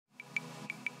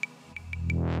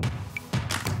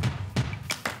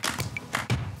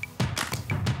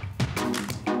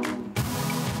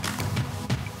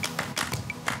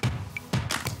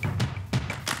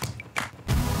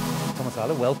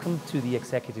Seiler, welcome to the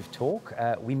Executive Talk.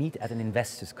 We meet at an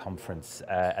investors conference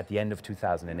at the end of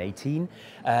 2018.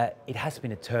 It has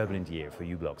been a turbulent year for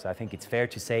U-blox. I think it's fair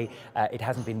to say it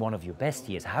hasn't been one of your best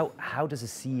years. How does a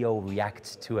CEO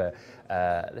react to a,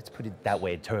 let's put it that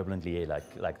way, a turbulent year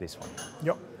like this one?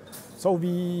 Yeah. So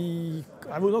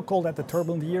I would not call that a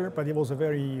turbulent year, but it was a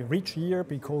very rich year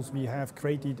because we have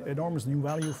created enormous new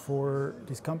value for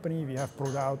this company. We have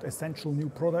brought out essential new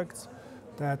products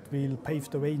that will pave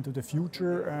the way into the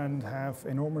future and have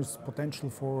enormous potential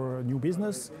for new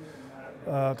business.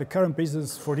 The current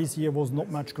business for this year was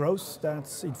not much growth.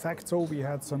 That's in fact so. We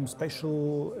had some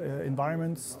special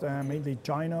environments, mainly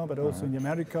China, but also in the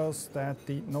Americas, that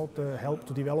did not help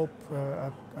to develop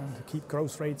and keep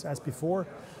growth rates as before.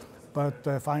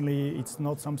 But finally, it's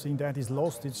not something that is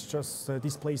lost, it's just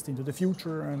displaced into the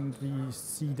future, and we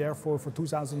see therefore for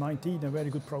 2019 a very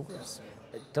good progress.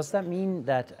 Does that mean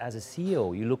that as a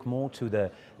CEO you look more to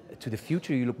the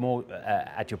future, you look more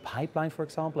at your pipeline, for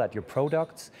example, at your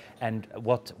products, and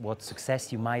what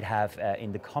success you might have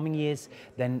in the coming years,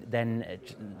 then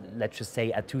let's just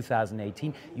say at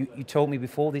 2018? You told me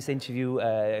before this interview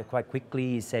quite quickly,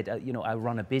 you said, you know, I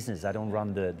run a business, I don't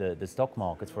run the stock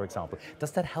markets, for example.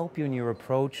 Does that help you in your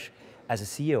approach as a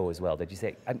CEO as well, that you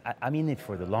say, I'm in it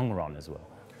for the long run as well?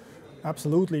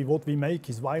 Absolutely. What we make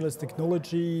is wireless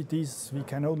technology. This we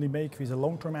can only make with a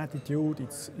long-term attitude.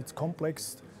 It's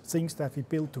complex things that we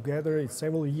build together. It's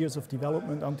several years of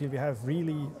development until we have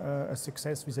really a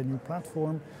success with a new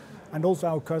platform. And also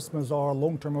our customers are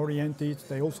long-term oriented.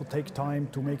 They also take time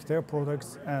to make their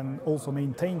products and also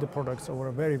maintain the products over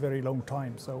a very, very long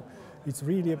time. So it's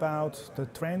really about the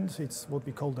trends. It's what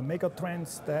we call the mega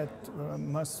trends that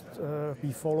must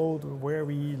be followed, where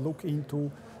we look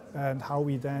into and how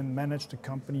we then manage the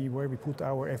company, where we put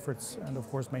our efforts, and of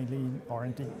course mainly in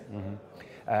R&D.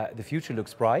 The future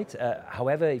looks bright.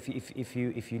 However, if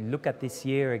you look at this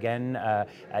year again,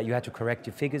 you had to correct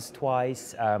your figures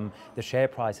twice. The share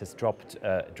price has dropped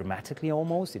dramatically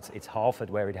almost. It's half at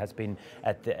where it has been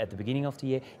at the beginning of the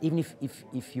year. Even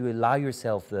if you allow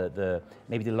yourself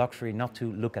maybe the luxury not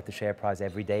to look at the share price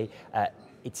every day,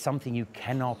 it's something you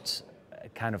cannot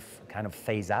kind of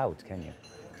phase out, can you?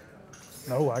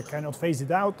 No, I cannot phase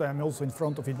it out. I'm also in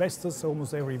front of investors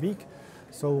almost every week.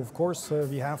 So of course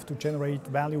we have to generate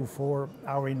value for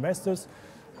our investors.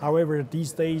 However,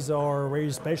 these days are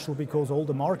very special because all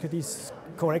the market is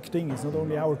correcting. It's not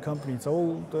only our company, it's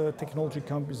all the technology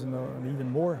companies and even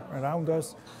more around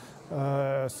us.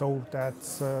 So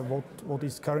that's what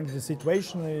is currently the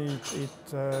situation.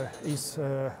 It is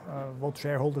what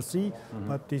shareholders see,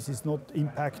 but this is not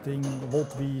impacting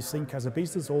what we think as a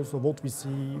business, also what we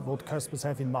see, what customers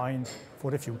have in mind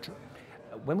for the future.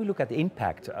 When we look at the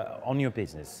impact on your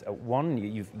business, one,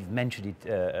 you've mentioned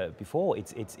it before,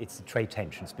 it's the trade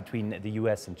tensions between the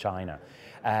US and China,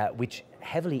 which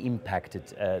heavily impacted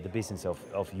the business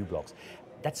of U-blox.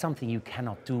 That's something you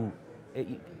cannot do.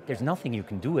 There's nothing you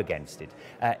can do against it.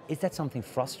 Is that something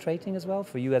frustrating as well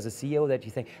for you as a CEO, that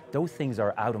you think those things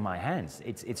are out of my hands?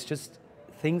 It's just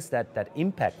things that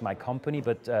impact my company,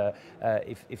 but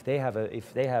if they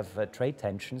have trade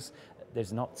tensions,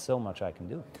 there's not so much I can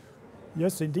do.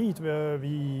 Yes, indeed.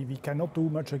 We cannot do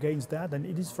much against that, and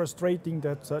it is frustrating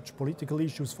that such political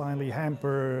issues finally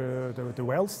hamper the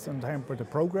wealth and hamper the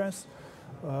progress.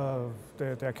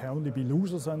 There can only be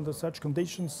losers under such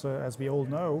conditions, as we all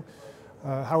know.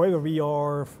 However, we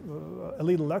are a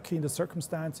little lucky in the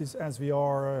circumstances, as we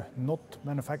are not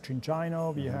manufacturing in China.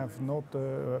 We have not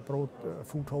brought a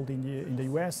foothold in the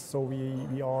US, so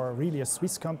we are really a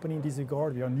Swiss company in this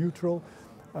regard. We are neutral,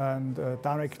 and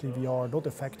directly we are not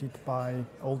affected by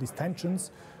all these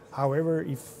tensions. However,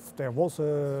 if there was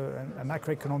a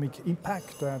macroeconomic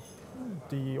impact that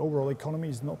the overall economy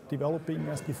is not developing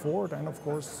as before, then of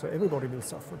course everybody will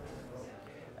suffer.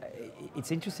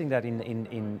 It's interesting that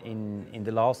in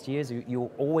the last years you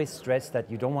always stress that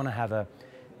you don't want to have a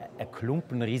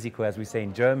Klumpenrisiko, as we say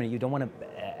in Germany. You don't want to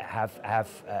have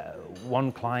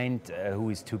one client who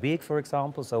is too big, for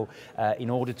example. So in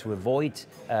order to avoid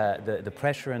the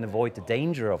pressure and avoid the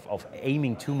danger of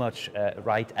aiming too much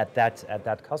right at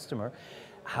that customer.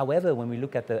 However, when we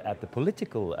look at the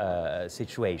political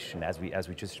situation, as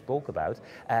we just spoke about,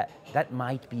 that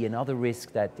might be another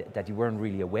risk that you weren't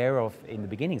really aware of in the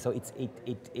beginning. So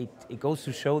it goes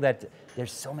to show that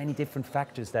there's so many different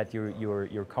factors that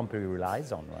your company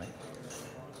relies on, right?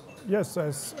 Yes,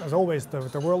 as always,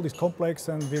 the world is complex,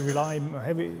 and we rely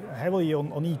heavily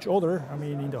on each other. I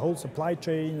mean, in the whole supply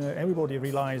chain, everybody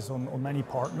relies on many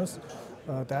partners.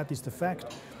 That is the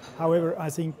fact. However,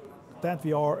 I think that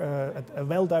we are a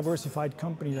well-diversified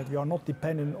company, that we are not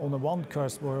dependent on one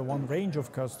customer or one range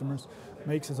of customers,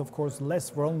 makes us, of course, less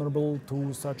vulnerable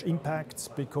to such impacts,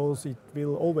 because it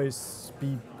will always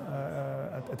be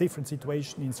a different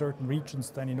situation in certain regions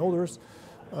than in others.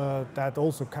 That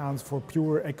also counts for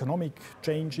pure economic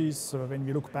changes. When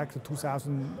we look back to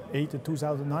 2008 and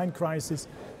 2009 crisis,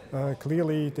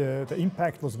 clearly the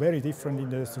impact was very different in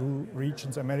the three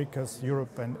regions, Americas,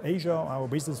 Europe and Asia. Our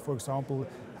business, for example,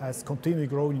 has continually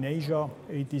grown in Asia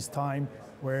at this time,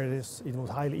 whereas it was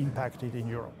highly impacted in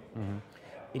Europe. Mm-hmm.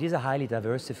 It is a highly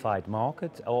diversified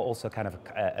market, also kind of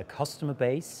a customer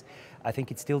base. I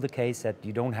think it's still the case that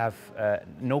you don't have,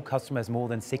 no customer has more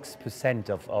than 6%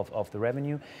 of the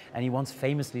revenue. And he once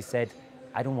famously said,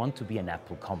 I don't want to be an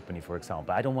Apple company, for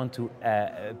example. I don't want to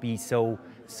be so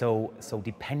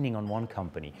depending on one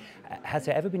company. Has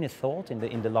there ever been a thought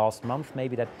in the last month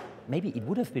maybe that maybe it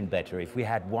would have been better if we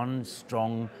had one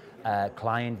strong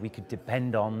client we could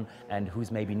depend on and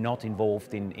who's maybe not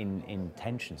involved in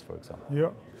tensions, for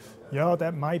example? Yeah,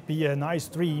 that might be a nice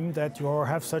dream that you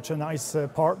have such a nice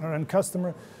partner and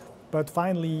customer, but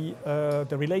finally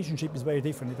the relationship is very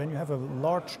different. When you have a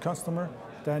large customer,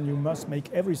 then you must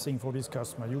make everything for this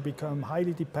customer. You become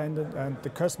highly dependent and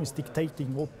the customer is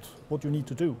dictating what you need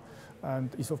to do. And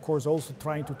is of course also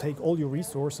trying to take all your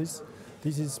resources.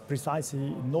 This is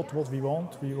precisely not what we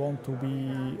want. We want to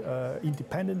be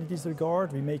independent in this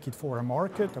regard. We make it for a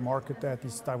market that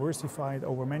is diversified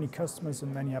over many customers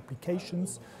and many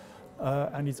applications.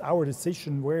 And it's our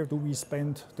decision, where do we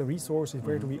spend the resources,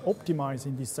 where do we optimize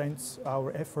in this sense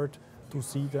our effort to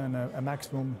see then a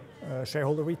maximum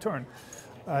shareholder return.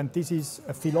 And this is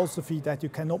a philosophy that you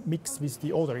cannot mix with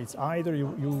the other. It's either you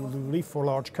live for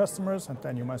large customers and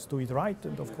then you must do it right,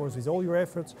 and of course with all your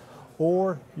efforts,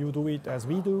 or you do it as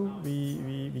we do.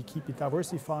 We keep it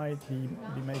diversified,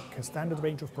 we make a standard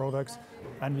range of products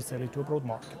and we sell it to a broad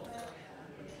market.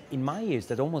 In my ears,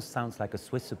 that almost sounds like a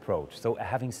Swiss approach. So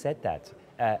having said that,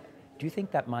 do you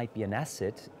think that might be an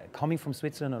asset coming from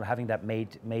Switzerland or having that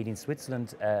made in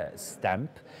Switzerland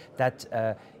stamp, that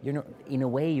in a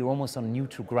way you're almost on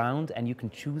neutral ground and you can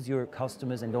choose your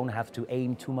customers and don't have to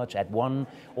aim too much at one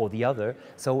or the other,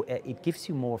 so it gives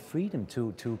you more freedom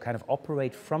to kind of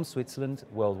operate from Switzerland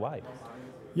worldwide?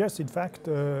 Yes, in fact,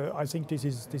 I think this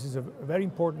is a very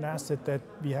important asset, that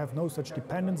we have no such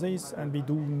dependencies and we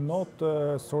do not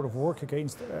sort of work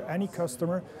against any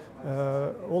customer.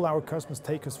 All our customers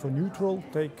take us for neutral,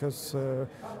 take us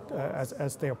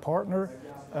as their partner,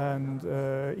 and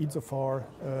insofar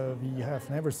we have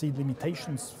never seen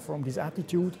limitations from this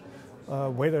attitude.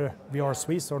 Whether we are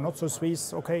Swiss or not so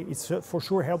Swiss, okay, it's for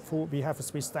sure helpful we have a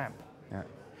Swiss stamp. Yeah.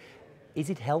 Is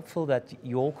it helpful that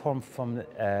you all come from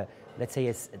let's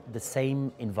say the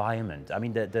same environment? I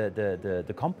mean,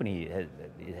 the company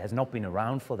has not been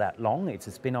around for that long. It's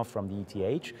a spin-off from the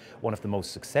ETH, one of the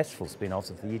most successful spin-offs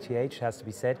of the ETH, has to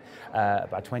be said.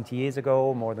 About 20 years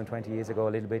ago, more than 20 years ago, a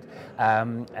little bit.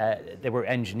 There were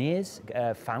engineers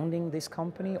founding this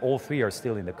company. All three are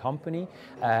still in the company.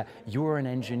 You're an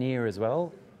engineer as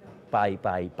well,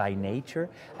 by nature.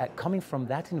 Coming from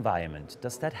that environment,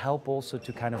 does that help also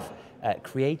to kind of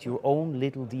create your own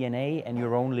little DNA and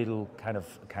your own little kind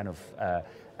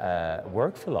of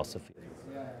work philosophy?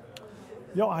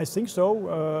 Yeah, I think so.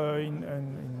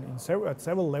 At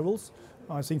several levels.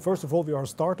 I think first of all we are a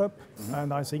startup,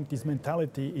 and I think this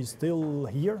mentality is still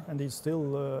here and is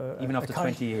still even after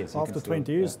 20 years. After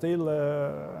 20 years, still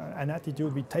an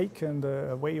attitude we take and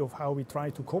a way of how we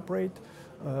try to cooperate.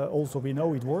 Also, we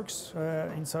know it works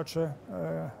in such a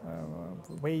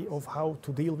way of how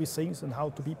to deal with things and how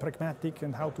to be pragmatic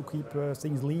and how to keep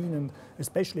things lean, and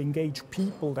especially engage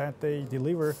people that they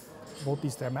deliver what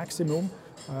is their maximum,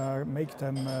 make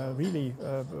them really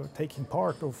taking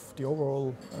part of the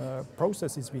overall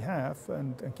processes we have,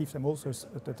 and give them also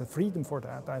the freedom for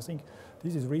that. I think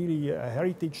this is really a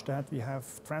heritage that we have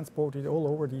transported all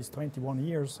over these 21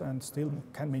 years and still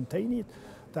can maintain it.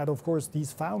 That of course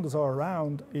these founders are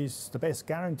around is the best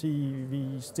guarantee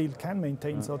we still can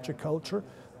maintain such a culture,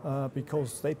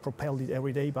 because they propelled it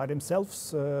every day by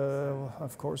themselves.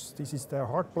 Of course this is their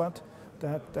heartblood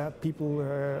that people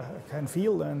can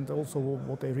feel, and also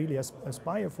what they really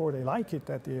aspire for. They like it,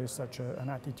 that there is such an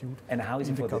attitude. And how is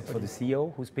it for the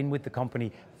CEO who's been with the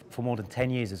company for more than 10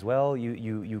 years as well?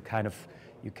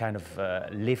 you kind of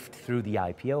lived through the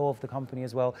IPO of the company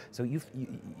as well. So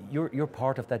you're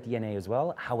part of that DNA as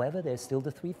well. However, there's still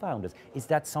the three founders. Is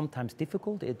that sometimes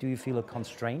difficult? Do you feel a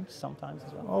constraint sometimes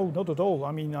as well? Oh, not at all.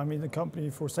 I mean, I'm in the company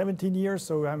for 17 years,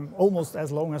 so I'm almost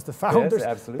as long as the founders. Yes,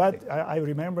 absolutely. But I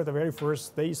remember the very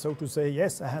first day, so to say,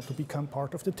 yes, I had to become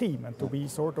part of the team and to be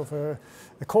sort of a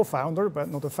co-founder, but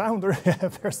not a founder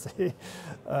per se.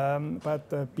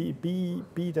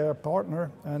 Be their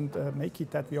partner and make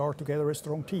it that we are together a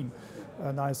strong team.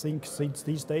 And I think since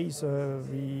these days,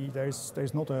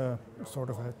 there's not a sort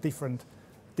of a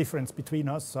difference between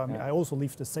us. I mean, I also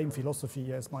live the same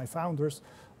philosophy as my founders,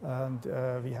 and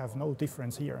we have no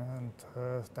difference here. And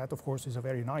that, of course, is a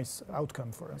very nice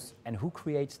outcome for us. And who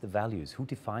creates the values? Who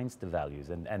defines the values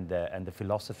and the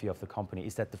philosophy of the company?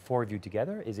 Is that the four of you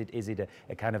together? Is it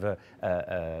a kind of a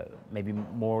maybe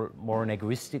more an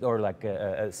egoistic or like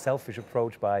a selfish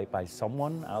approach by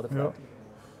someone out of that?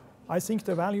 I think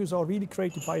the values are really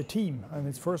created by a team, and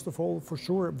it's first of all, for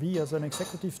sure, we as an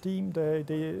executive team,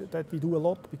 that we do a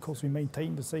lot because we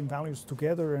maintain the same values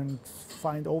together and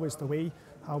find always the way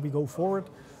how we go forward.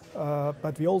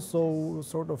 But we also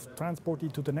sort of transport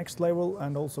it to the next level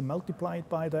and also multiply it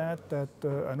by that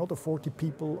another 40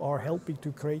 people are helping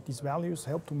to create these values,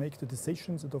 help to make the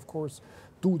decisions, and of course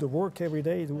do the work every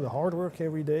day, do the hard work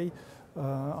every day.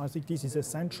 I think this is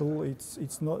essential.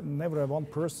 It's never a one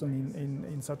person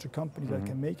in such a company that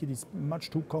can make it. It's much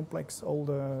too complex. All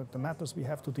the matters we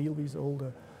have to deal with, all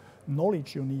the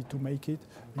knowledge you need to make it.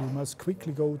 You must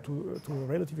quickly go to a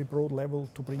relatively broad level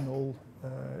to bring all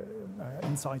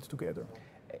insights together.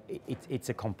 It's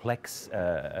a complex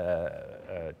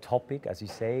topic, as you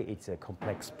say. It's a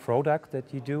complex product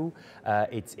that you do.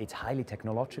 It's highly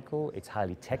technological. It's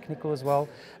highly technical as well.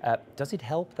 Does it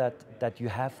help that you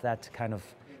have that kind of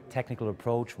technical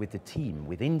approach with the team,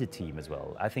 within the team as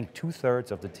well? I think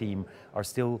 2/3 of the team are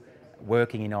still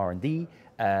working in R&D.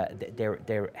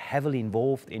 They're heavily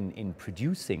involved in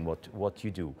producing what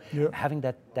you do. Yeah. Having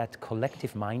that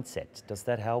collective mindset, does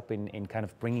that help in kind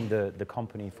of bringing the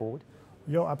company forward?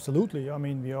 Yeah, absolutely. I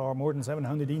mean, we are more than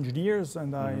 700 engineers,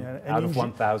 and out of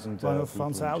 1,000. Out of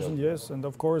 1,000, yes. And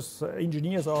of course,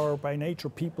 engineers are by nature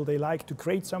people. They like to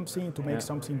create something, to make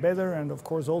something better, and of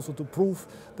course also to prove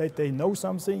that they know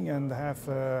something and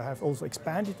have also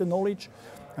expanded the knowledge.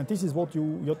 And this is what you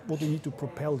need to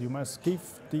propel. You must give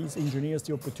these engineers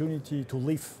the opportunity to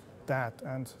live that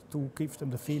and to give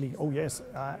them the feeling, oh yes,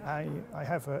 I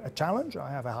have a challenge, I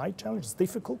have a high challenge, it's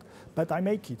difficult, but I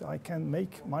make it. I can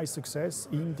make my success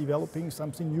in developing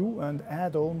something new and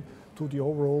add on to the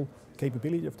overall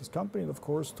capability of this company, and of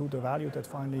course to the value that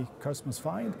finally customers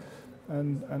find.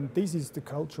 And this is the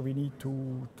culture we need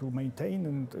to maintain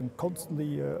and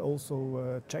constantly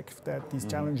also check that these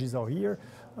challenges are here.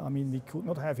 I mean, we could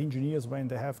not have engineers when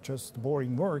they have just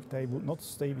boring work. They would not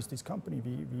stay with this company.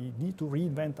 We need to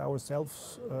reinvent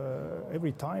ourselves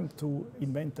every time to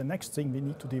invent the next thing we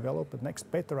need to develop, the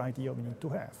next better idea we need to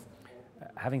have.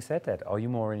 Having said that, are you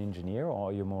more an engineer or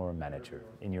are you more a manager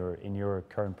in your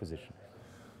current position?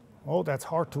 Oh, that's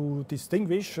hard to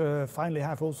distinguish. Finally, I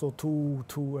have also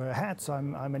two hats.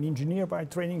 I'm an engineer by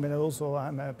training, but also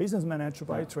I'm a business manager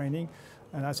by training.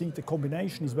 And I think the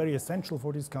combination is very essential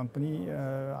for this company.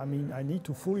 I mean, I need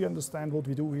to fully understand what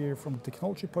we do here from a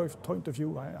technology point of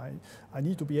view. I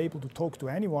need to be able to talk to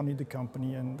anyone in the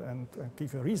company and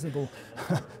give a reasonable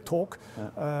talk.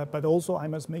 But also I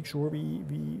must make sure we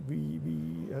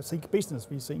think business,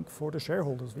 we think for the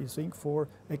shareholders, we think for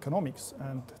economics.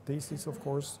 And this is, of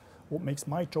course, what makes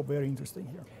my job very interesting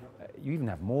here. You even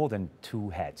have more than two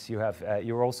heads.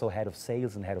 You're also head of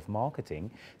sales and head of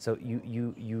marketing. So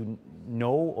you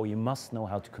know, or you must know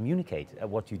how to communicate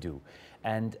what you do.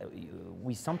 And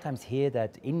we sometimes hear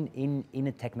that in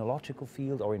a technological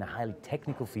field or in a highly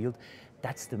technical field,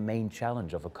 that's the main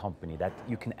challenge of a company, that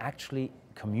you can actually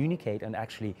communicate and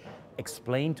actually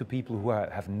explain to people who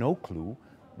have no clue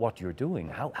what you're doing.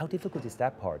 How difficult is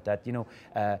that part? That, you know,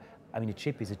 I mean, a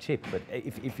chip is a chip, but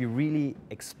if you really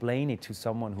explain it to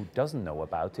someone who doesn't know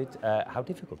about it, how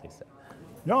difficult is that?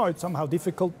 No, it's somehow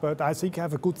difficult, but I think I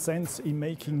have a good sense in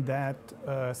making that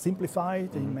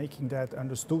simplified, in making that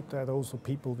understood, that also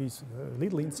people with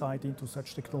little insight into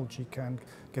such technology can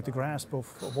get a grasp of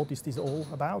what is this all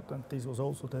about. And this was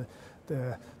also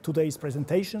the today's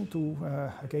presentation to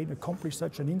again accomplish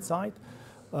such an insight.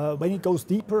 When it goes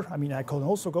deeper, I mean, I can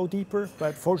also go deeper,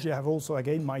 but fortunately I have also,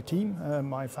 again, my team,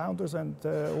 my founders and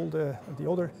all the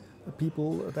other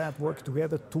people that work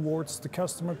together towards the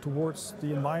customer, towards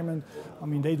the environment. I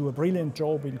mean, they do a brilliant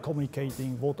job in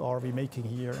communicating what are we making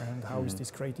here and how is this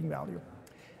creating value.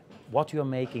 What you're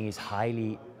making is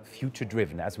highly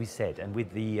future-driven, as we said, and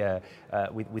with the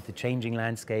changing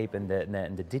landscape and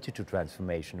the digital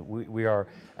transformation, we're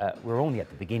only at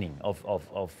the beginning of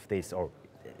this, or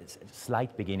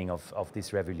slight beginning of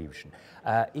this revolution.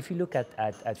 If you look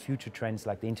at future trends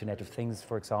like the Internet of Things,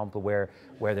 for example, where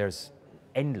there's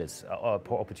endless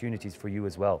opportunities for you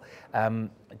as well,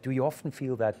 do you often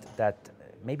feel that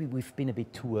maybe we've been a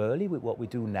bit too early with what we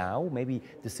do now? Maybe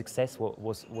the success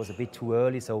was a bit too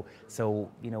early, so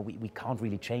we can't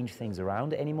really change things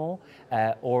around anymore?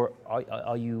 Or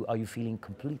are you feeling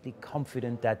completely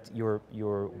confident that you're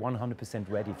 100%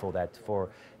 ready for that, for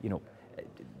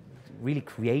really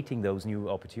creating those new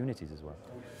opportunities as well?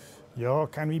 Yeah,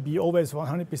 can we be always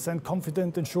 100%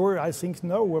 confident and sure? I think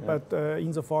no, yeah. But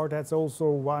insofar that's also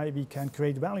why we can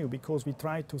create value, because we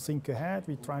try to think ahead,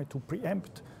 we try to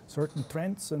preempt certain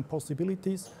trends and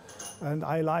possibilities, and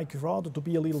I like rather to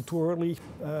be a little too early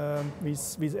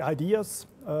with ideas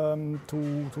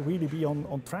to really be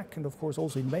on track, and of course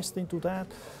also invest into that.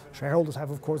 Shareholders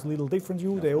have of course a little different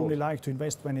view. They only like to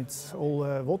invest when it's all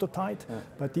watertight, yeah.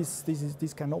 But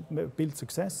this cannot build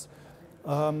success.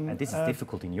 And this is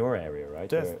difficult in your area, right?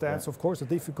 That's of course a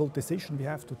difficult decision we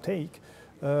have to take.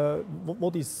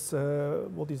 What is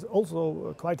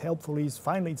also quite helpful is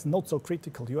finally it's not so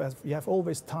critical. You have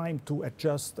always time to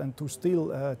adjust and to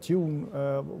still tune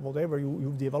whatever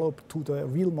you develop to the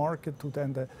real market, to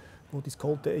then what is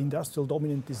called the industrial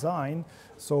dominant design.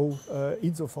 So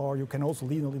insofar you can also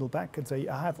lean a little back and say,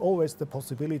 I have always the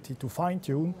possibility to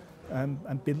fine-tune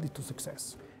and build it to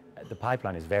success. The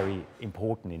pipeline is very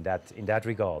important in that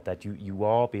regard, that you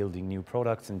are building new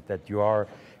products and that you are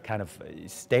kind of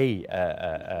stay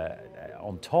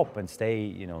on top and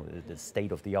stay the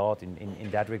state of the art in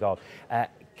that regard.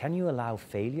 Can you allow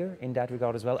failure in that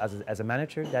regard as well as a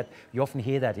manager? That you often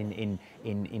hear that in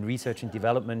research and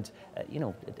development,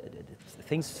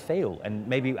 things fail, and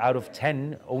maybe out of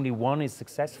 10 only one is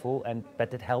successful,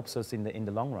 but it helps us in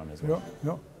the long run as well.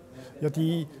 Yeah. Yeah,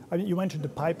 you mentioned the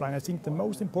pipeline. I think the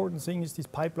most important thing is this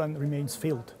pipeline remains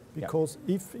filled, because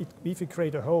if we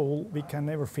create a hole, we can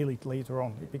never fill it later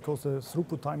on, because the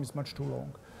throughput time is much too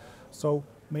long. So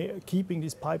keeping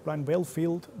this pipeline well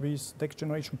filled with next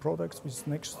generation products, with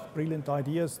next brilliant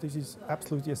ideas, this is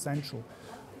absolutely essential.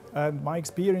 And my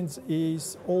experience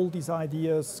is all these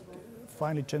ideas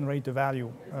finally generate the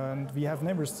value, and we have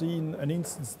never seen an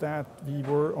instance that we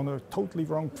were on a totally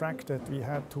wrong track, that we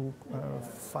had to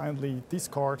finally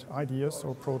discard ideas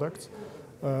or products.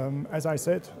 As I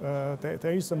said,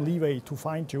 there is some leeway to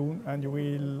fine-tune, and you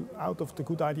will, out of the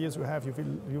good ideas you have,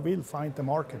 you will find the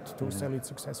market to sell it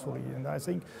successfully. And I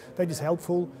think that is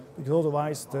helpful, because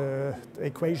otherwise the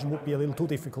equation would be a little too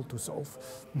difficult to solve.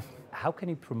 How can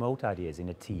you promote ideas in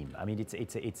a team? I mean, it's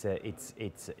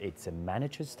a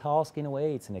manager's task in a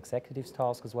way. It's an executive's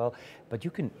task as well. But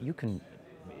you can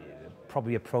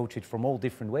probably approach it from all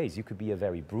different ways. You could be a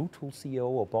very brutal CEO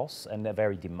or boss and a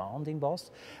very demanding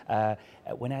boss.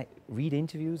 When I read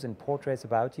interviews and portraits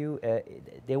about you,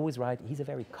 they always write, he's a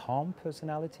very calm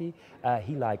personality.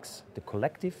 He likes the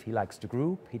collective, he likes the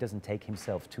group. He doesn't take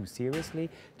himself too seriously,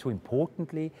 too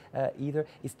importantly either.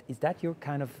 Is that your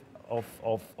kind of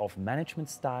management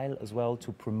style as well,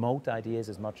 to promote ideas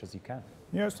as much as you can?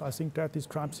 Yes, I think that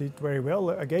describes it very well.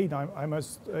 Again, I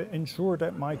must ensure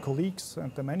that my colleagues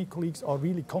and the many colleagues are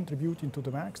really contributing to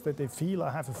the max, that they feel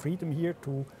I have a freedom here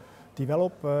to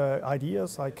develop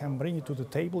ideas. I can bring it to the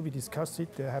table, we discuss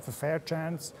it, they have a fair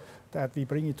chance that we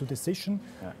bring it to decision.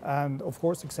 Yeah. And of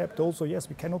course, accept also, yes,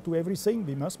 we cannot do everything,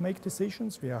 we must make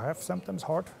decisions. We have sometimes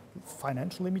hard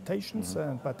financial limitations,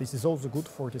 but this is also good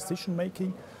for decision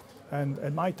making.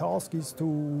 And my task is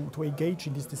to engage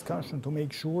in this discussion, to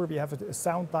make sure we have a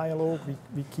sound dialogue,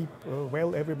 we keep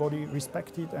everybody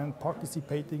respected and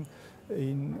participating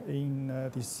in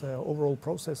this overall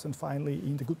process, and finally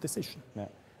in the good decision. Yeah.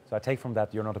 So I take from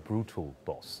that you're not a brutal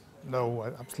boss. No,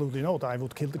 absolutely not. I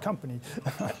would kill the company.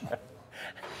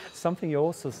 Something you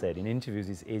also said in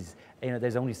interviews is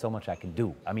there's only so much I can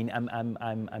do. I mean,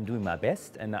 I'm doing my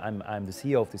best, and I'm the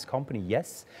CEO of this company,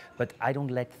 yes, but I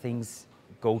don't let things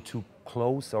go too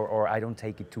close, or I don't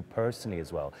take it too personally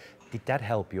as well. Did that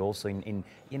help you also in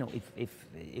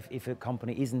if a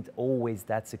company isn't always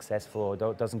that successful,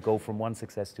 or doesn't go from one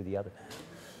success to the other?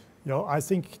 Yeah, I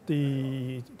think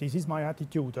this is my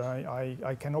attitude.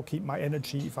 I cannot keep my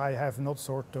energy if I have not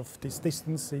sort of this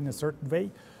distance in a certain way,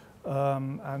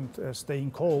 and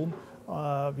staying calm.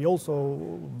 We also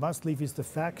must live with the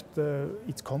fact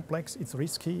it's complex, it's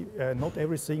risky. Not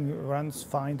everything runs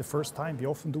fine the first time. We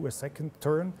often do a second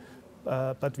turn,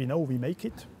 but we know we make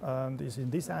it. And it's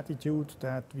in this attitude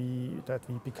that we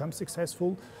become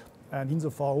successful. and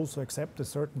insofar also accept a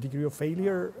certain degree of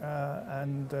failure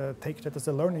and take that as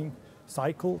a learning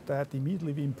cycle that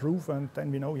immediately we improve, and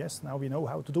then we know, yes, now we know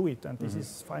how to do it, and this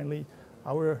is finally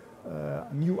our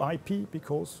new IP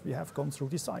because we have gone through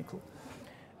this cycle.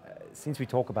 Since we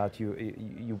talk about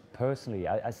you personally,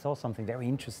 I saw something very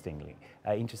interesting.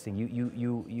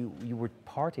 You were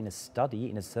part in a study,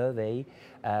 in a survey,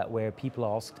 where people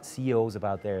asked CEOs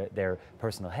about their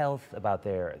personal health, about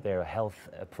their health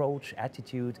approach,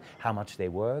 attitude, how much they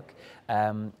work,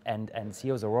 and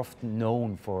CEOs are often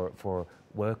known for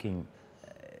working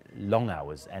long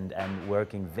hours and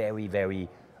working very, very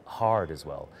hard as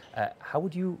well. How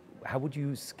would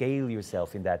you scale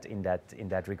yourself in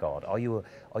that regard? Are you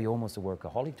almost a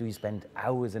workaholic? Do you spend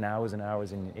hours and hours and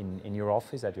hours in your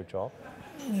office at your job?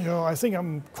 Yeah, I think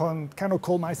cannot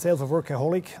call myself a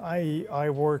workaholic. I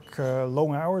work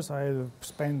long hours. I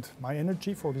spend my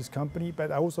energy for this company,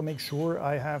 but I also make sure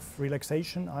I have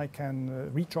relaxation. I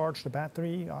can recharge the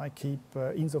battery. I keep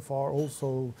insofar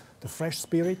also the fresh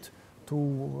spirit.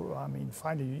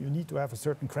 Finally, you need to have a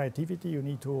certain creativity. You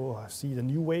need to see the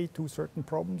new way to certain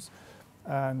problems.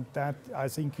 And that, I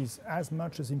think, is as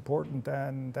much as important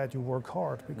than that you work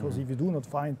hard. Because if you do not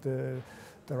find the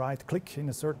right click in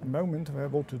a certain moment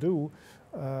what to do,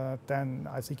 then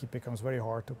I think it becomes very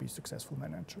hard to be a successful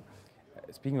manager.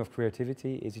 Speaking of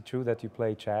creativity, is it true that you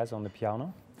play jazz on the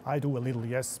piano? I do a little,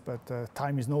 yes, but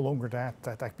time is no longer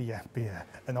that I be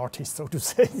an artist, so to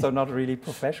say. So not really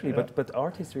professionally, yeah. but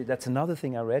artistry, that's another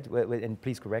thing I read, and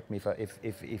please correct me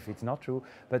if it's not true,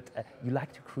 but you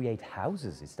like to create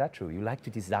houses, is that true? You like to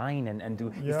design and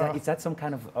do, yeah. Is that some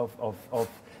kind of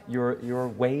your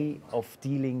way of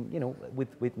dealing,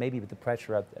 with maybe with the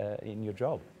pressure in your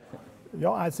job?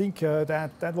 Yeah, I think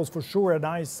that was for sure a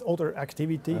nice other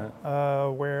activity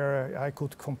where I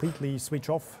could completely switch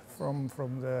off from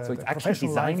the So it's actually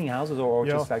designing houses or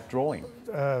yeah. just like drawing?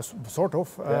 Sort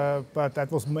of, yeah. But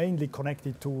that was mainly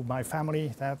connected to my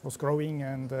family that was growing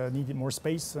and needed more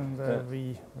space, and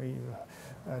we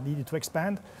needed to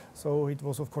expand. So it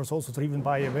was, of course, also driven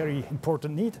by a very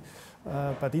important need.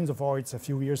 But insofar, it's a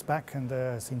few years back,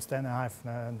 and since then I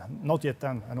have not yet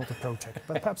done another project,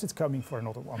 but perhaps it's coming for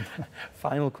another one.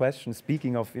 Final question.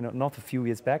 Speaking of, not a few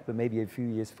years back, but maybe a few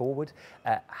years forward,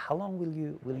 how long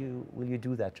will you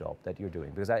do that job that you're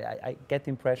doing? Because I get the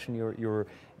impression you're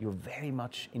very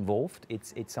much involved.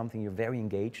 It's something you're very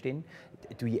engaged in.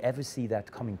 Do you ever see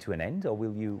that coming to an end, or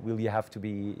will you have to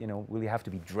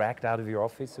be dragged out of your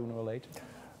office sooner or later?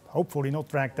 Hopefully not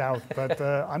dragged out, but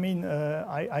I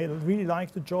really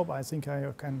like the job. I think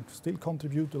I can still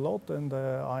contribute a lot, and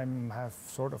I have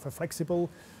sort of a flexible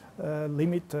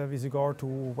limit with regard to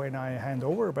when I hand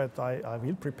over, but I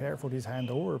will prepare for this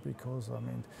handover because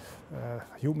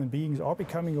human beings are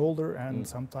becoming older, and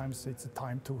sometimes it's a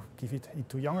time to give it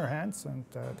into younger hands, and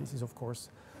this is of course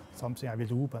something I will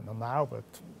do, but not now, but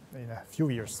in a few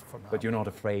years from now. But you're not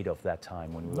afraid of that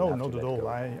time when you will have to let go? No, not at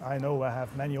all. I know I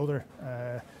have many other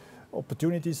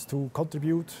opportunities to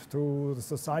contribute to the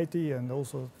society and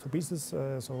also to business,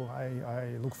 so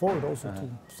I look forward also to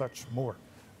such more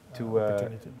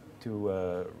opportunity.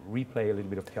 To replay a little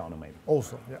bit of piano maybe?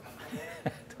 Also, yeah.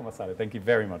 Thomas Seiler, thank you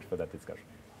very much for that discussion.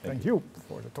 Thank you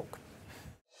for the talk.